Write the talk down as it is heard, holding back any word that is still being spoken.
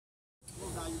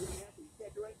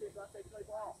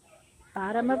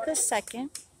Bottom of the second.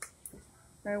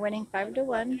 We're winning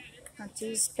 5-1.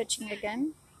 Huntsy's pitching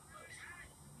again.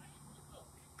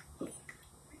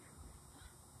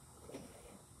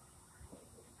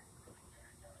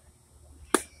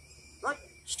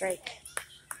 Strike.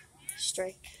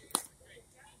 Strike.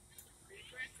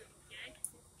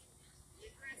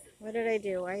 What did I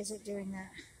do? Why is it doing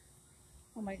that?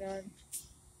 Oh my god.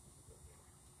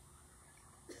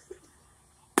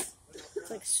 It's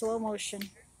like slow motion.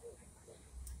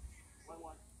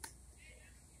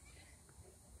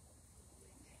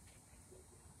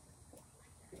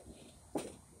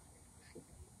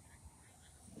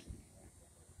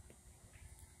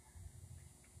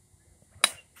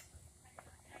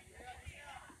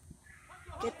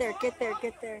 Get there, get there,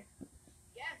 get there.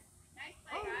 Yes, nice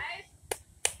play, guys.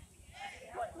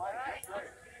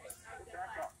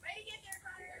 Way to get there,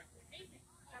 Connor.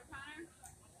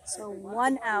 So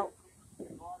 1 out.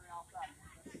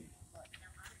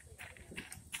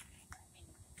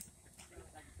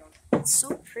 It's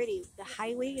so pretty. The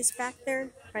highway is back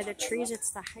there. By the trees, it's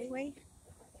the highway.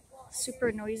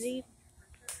 Super noisy.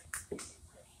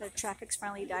 The traffic's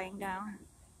finally dying down.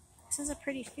 This is a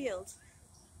pretty field.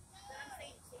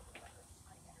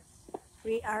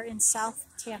 We are in South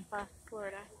Tampa,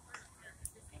 Florida.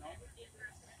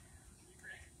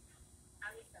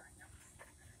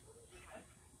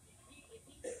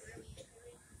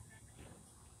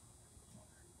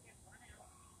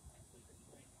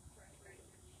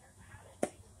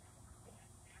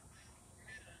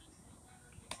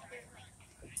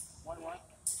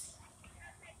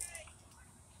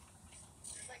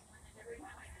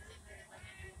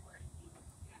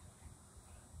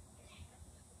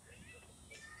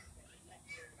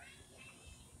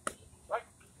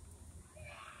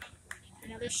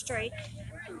 Another strike.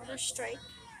 Another strike.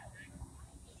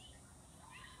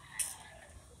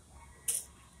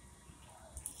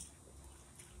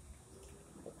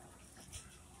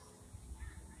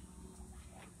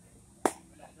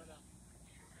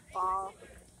 Ball.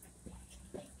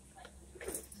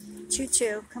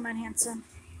 2-2. Come on, Hanson.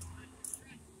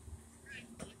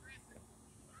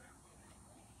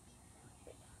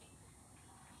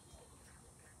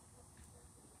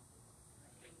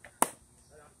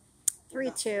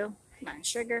 Three-two. Come on,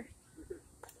 Sugar.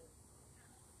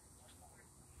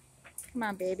 Come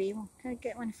on, baby. Gotta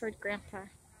get one for Grandpa.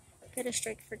 Get a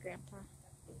strike for Grandpa.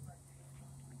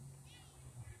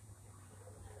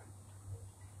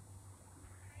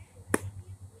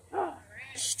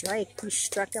 Strike. You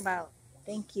struck him out.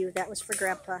 Thank you. That was for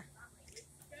Grandpa.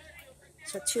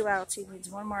 So 2 outs. He needs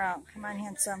 1 more out. Come on,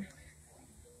 Handsome.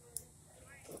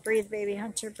 Breathe, baby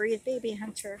Hunter. Breathe, baby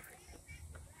Hunter.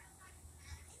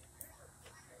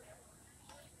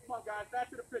 Come on, guys. Back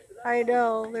to the pitch. I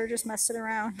know. They're just messing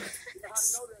around.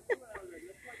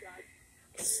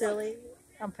 Silly.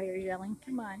 Umpire yelling.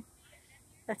 Come on.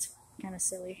 That's kind of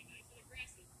silly.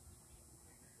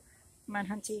 Come on,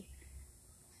 Hunty.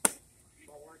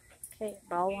 Okay,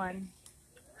 ball 1.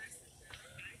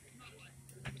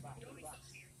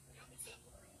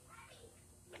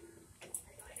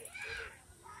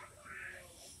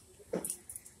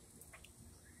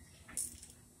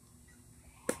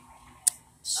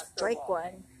 Strike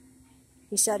 1.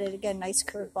 He said it again. Nice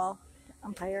curveball,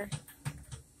 umpire.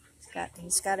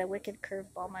 He's got a wicked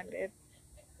curveball, my babe.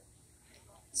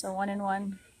 So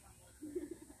 1-1,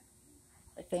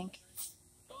 I think.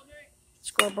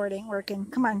 Scoreboard ain't working.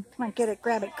 Come on, come on, get it,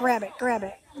 grab it, grab it, grab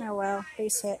it. Oh well,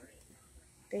 base hit.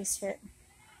 Base hit.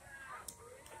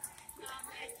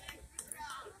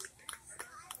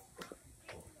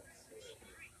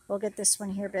 We'll get this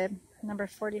one here, babe. Number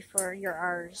 44, you're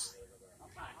ours.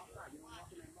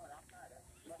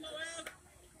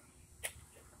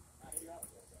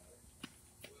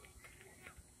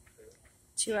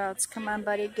 Two outs. Come on,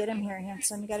 buddy. Get him here,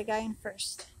 Handsome. You got a guy in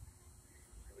first.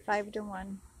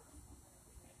 5-1.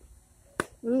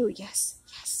 Ooh, yes.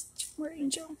 Yes. 2 more,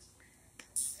 Angel.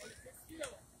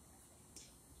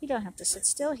 You don't have to sit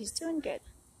still. He's doing good.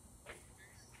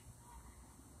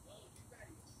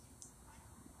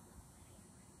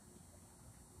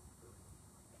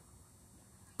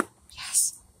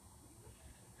 Yes.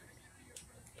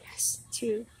 Yes.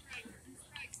 2.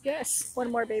 Yes.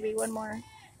 1 more, baby. 1 more.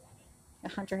 The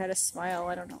Hunter had a smile.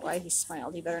 I don't know why he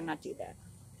smiled. He better not do that.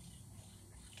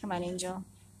 Come on, Angel.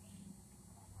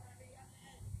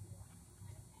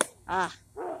 Ah.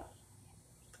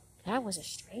 That was a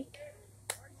strike.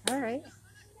 All right.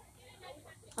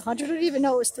 The Hunter didn't even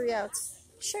know it was 3 outs.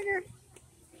 Sugar.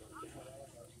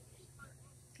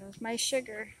 Goes my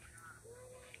Sugar.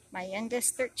 My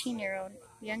youngest 13-year-old.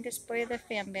 Youngest boy of the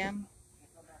fam bam.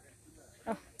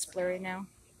 Oh, it's blurry now.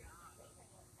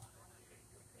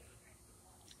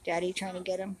 Daddy trying to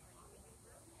get him.